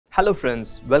Hello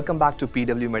friends, welcome back to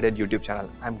PW Meded YouTube channel.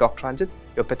 I'm Dr. Ranjith,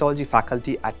 your pathology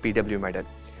faculty at PW Meded.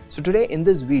 So today in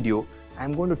this video,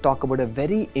 I'm going to talk about a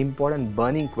very important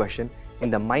burning question in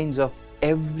the minds of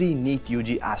every NEET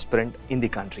UG aspirant in the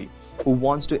country who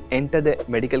wants to enter the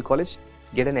medical college,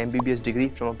 get an MBBS degree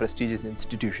from a prestigious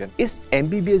institution. Is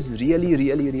MBBS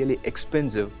really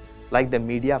expensive like the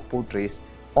media portrays,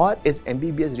 or is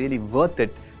MBBS really worth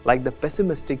it like the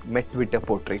pessimistic Twitter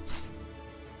portrays?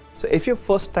 So if you're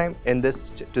first time in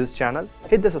this channel,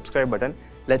 hit the subscribe button.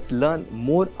 Let's learn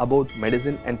more about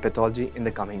medicine and pathology in the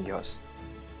coming years.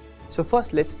 So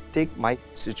first, let's take my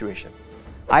situation.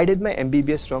 I did my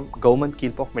MBBS from Government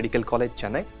Keelpok Medical College,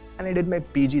 Chennai, and I did my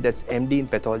PG, that's MD in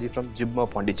pathology, from Jibma,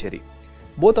 Pondicherry.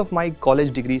 Both of my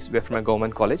college degrees were from a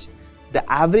government college. The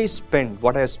average spend,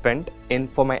 what I spent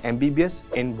for my MBBS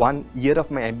in 1 year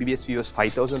of my MBBS fee was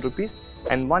 5,000 rupees,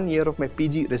 and 1 year of my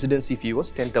PG residency fee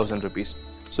was 10,000 rupees.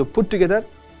 So put together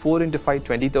 4 into 5,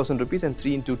 20,000 rupees, and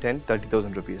 3 into 10,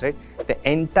 30,000 rupees, right? The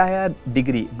entire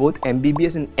degree, both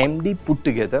MBBS and MD put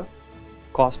together,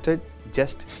 costed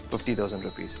just 50,000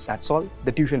 rupees. That's all,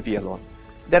 the tuition fee alone.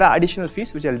 There are additional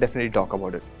fees which I'll definitely talk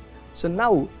about it. So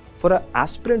now, for an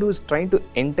aspirant who is trying to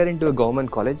enter into a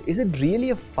government college, is it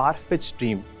really a far-fetched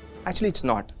dream? Actually, it's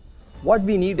not. What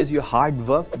we need is your hard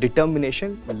work,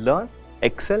 determination, learn,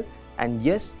 excel, and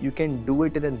yes, you can do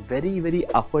it at a very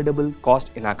affordable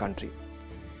cost in our country.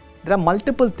 There are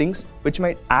multiple things which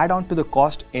might add on to the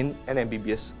cost in an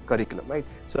MBBS curriculum, right?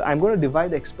 So I'm going to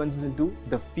divide the expenses into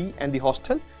the fee and the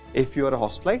hostel, if you are a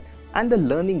hostelite, and the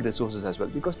learning resources as well,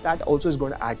 because that also is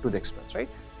going to add to the expense, right?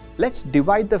 Let's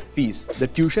divide the fees, the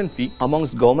tuition fee,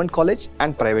 amongst government college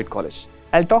and private college.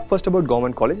 I'll talk first about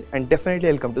government college, and definitely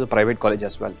I'll come to the private college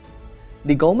as well.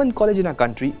 The government college in our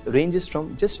country ranges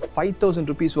from just 5,000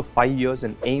 rupees for 5 years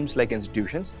in AIIMS-like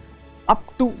institutions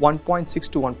up to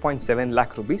 1.6 to 1.7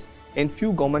 lakh rupees in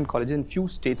few government colleges in few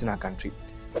states in our country.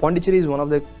 Pondicherry is one of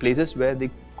the places where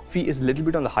the fee is a little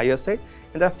bit on the higher side,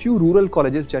 and there are few rural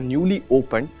colleges which are newly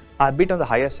opened, are a bit on the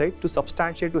higher side to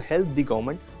substantiate, to help the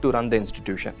government to run the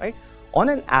institution, right? On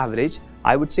an average,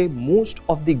 I would say most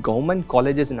of the government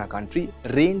colleges in our country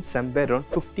range somewhere around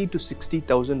 50 to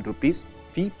 60,000 rupees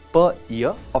fee per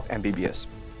year of MBBS,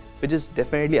 which is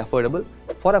definitely affordable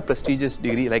for a prestigious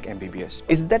degree like MBBS.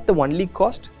 Is that the only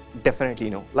cost? Definitely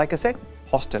no. Like I said,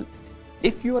 hostel.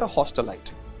 If you are a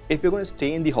hostelite, if you're going to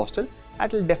stay in the hostel,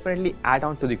 that will definitely add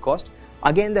on to the cost.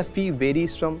 Again, the fee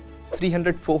varies from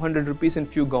 300-400 rupees in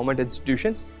few government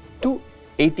institutions to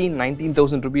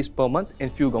 19,000 rupees per month in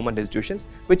few government institutions,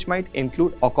 which might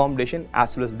include accommodation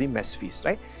as well as the mess fees,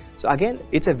 right? So again,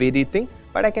 it's a varied thing,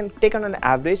 but I can take on an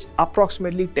average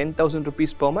approximately 10,000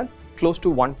 rupees per month, close to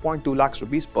 1.2 lakhs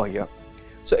rupees per year.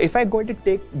 So if I'm going to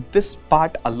take this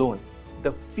part alone,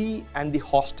 the fee and the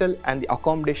hostel and the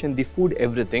accommodation, the food,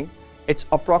 everything, it's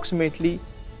approximately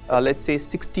let's say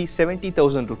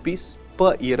 60-70,000 rupees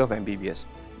per year of MBBS.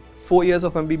 4 years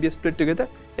of MBBS split together,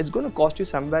 it's going to cost you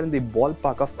somewhere in the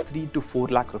ballpark of 3 to 4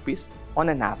 lakh rupees on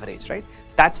an average, right?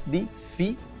 That's the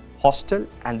fee, hostel,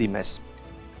 and the mess.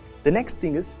 The next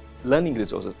thing is learning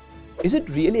resources. Is it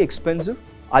really expensive?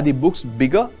 Are the books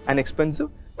bigger and expensive?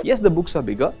 Yes, the books are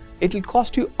bigger. It will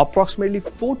cost you approximately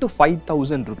 4 to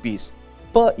 5,000 rupees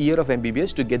per year of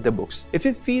MBBS to get the books. If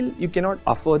you feel you cannot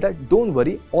afford that, don't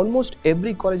worry. Almost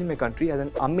every college in my country has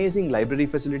an amazing library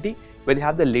facility where you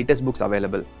have the latest books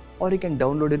available, or you can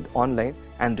download it online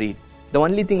and read. The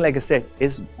only thing, like I said,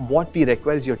 is what we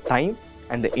require is your time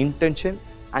and the intention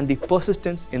and the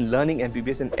persistence in learning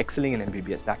MBBS and excelling in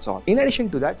MBBS. That's all. In addition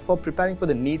to that, for preparing for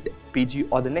the NEET PG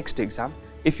or the next exam,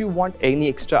 if you want any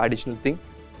extra additional thing,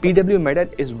 PW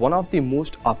Meded is one of the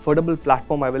most affordable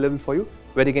platform available for you,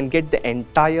 where you can get the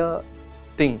entire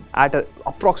thing at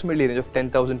approximately range of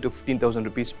 10,000 to 15,000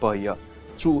 rupees per year,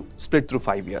 split through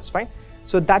 5 years. Fine.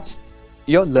 So that's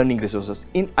your learning resources.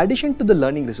 In addition to the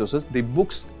learning resources, the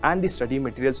books and the study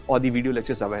materials or the video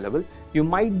lectures available, you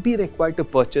might be required to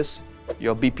purchase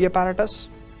your BP apparatus,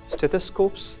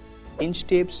 stethoscopes, inch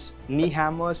tapes, knee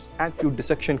hammers, and few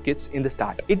dissection kits in the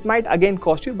start. It might again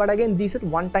cost you, but again, these are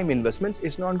one-time investments.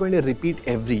 It's not going to repeat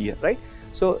every year, right?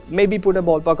 So maybe put a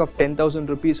ballpark of 10,000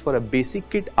 rupees for a basic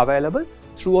kit available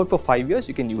throughout for 5 years,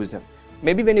 you can use them.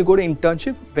 Maybe when you go to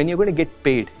internship, when you're going to get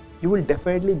paid, you will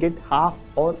definitely get half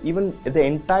or even the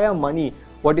entire money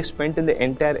what you spent in the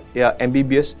entire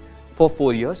MBBS for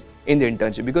 4 years in the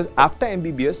internship. Because after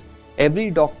MBBS,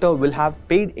 every doctor will have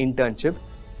paid internship.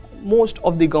 Most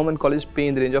of the government colleges pay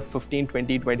in the range of 15,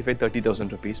 20, 25,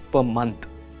 30,000 rupees per month.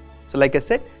 So like I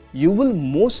said, you will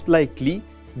most likely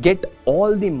get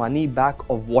all the money back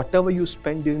of whatever you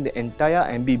spent during the entire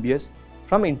MBBS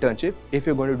from internship if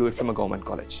you're going to do it from a government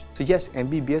college. So yes,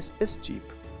 MBBS is cheap.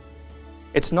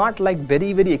 It's not like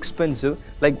very, very expensive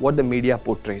like what the media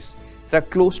portrays. There are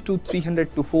close to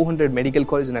 300 to 400 medical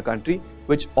colleges in a country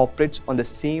which operates on the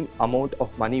same amount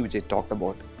of money which I talked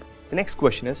about. The next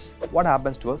question is, what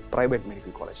happens to a private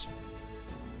medical college?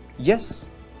 Yes,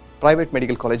 private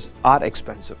medical colleges are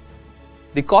expensive.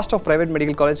 The cost of private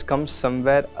medical college comes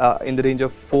somewhere in the range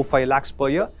of 4-5 lakhs per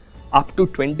year up to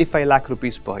 25 lakh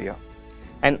rupees per year.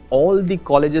 And all the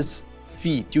colleges'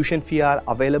 tuition fee are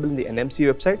available in the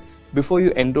NMC website. Before you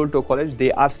enroll to a college,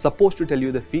 they are supposed to tell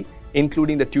you the fee,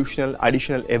 including the tuitional,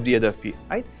 additional, every other fee,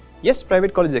 right? Yes,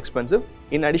 private college is expensive.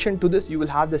 In addition to this, you will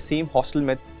have the same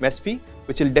hostel mess fee,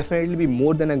 which will definitely be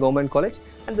more than a government college,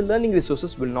 and the learning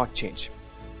resources will not change.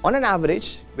 On an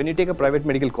average, when you take a private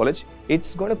medical college,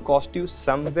 it's going to cost you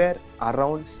somewhere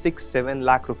around 6-7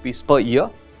 lakh rupees per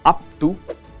year, up to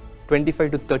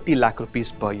 25 to 30 lakh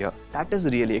rupees per year. That is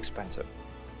really expensive.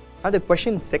 Now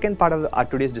the second part of our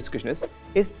today's discussion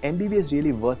is MBBS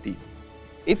really worthy?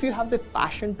 If you have the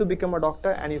passion to become a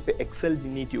doctor and if you excel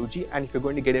in NEET PG and if you're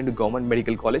going to get into government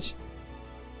medical college,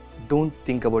 don't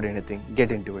think about anything,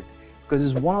 get into it. Because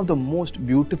it's one of the most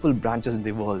beautiful branches in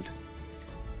the world.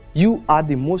 You are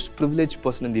the most privileged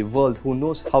person in the world who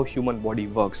knows how human body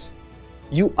works.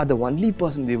 You are the only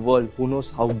person in the world who knows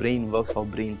how brain works, how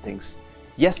brain thinks.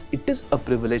 Yes, it is a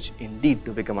privilege indeed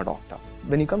to become a doctor.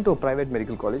 When you come to a private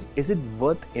medical college, is it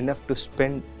worth enough to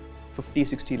spend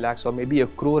 50-60 lakhs or maybe a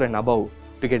crore and above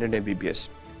to get into MBBS?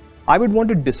 I would want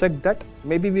to dissect that.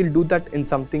 Maybe we'll do that in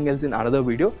something else in another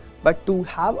video. But to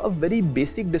have a very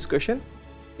basic discussion,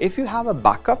 if you have a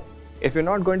backup, if you're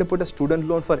not going to put a student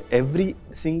loan for every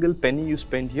single penny you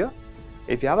spend here,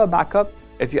 if you have a backup,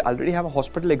 if you already have a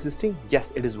hospital existing,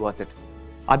 yes, it is worth it.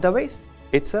 Otherwise,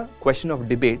 it's a question of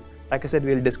debate. Like I said,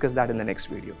 we'll discuss that in the next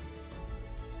video.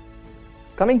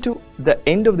 Coming to the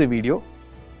end of the video,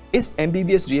 is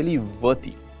MBBS really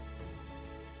worthy?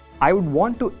 I would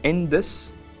want to end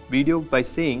this video by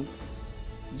saying,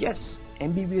 yes,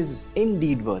 MBBS is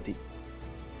indeed worthy.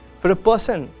 For a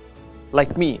person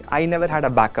like me, I never had a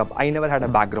backup, I never had a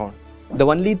background. The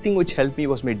only thing which helped me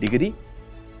was my degree,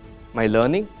 my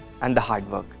learning, and the hard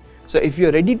work. So if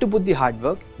you're ready to put the hard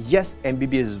work, yes,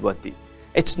 MBBS is worthy.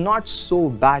 It's not so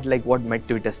bad like what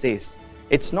MedTwitter says.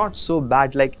 It's not so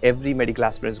bad like every medical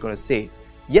aspirant is going to say.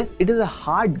 Yes, it is a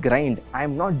hard grind. I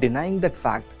am not denying that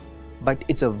fact. But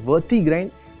it's a worthy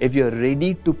grind if you're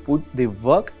ready to put the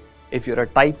work, if you're a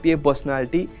type A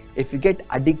personality, if you get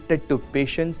addicted to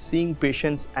patients, seeing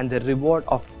patients and the reward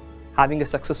of having a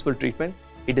successful treatment,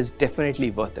 it is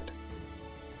definitely worth it.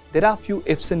 There are a few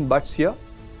ifs and buts here.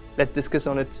 Let's discuss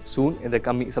on it soon in the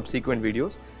coming subsequent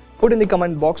videos. Put in the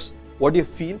comment box what you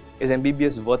feel, is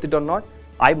MBBS worth it or not.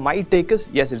 My take is,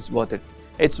 yes, it's worth it.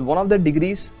 It's one of the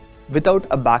degrees without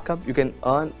a backup you can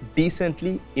earn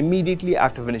decently immediately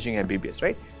after finishing MBBS,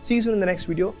 right? See you soon in the next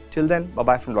video. Till then,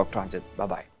 bye-bye from Dr. Ranjith.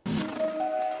 Bye-bye.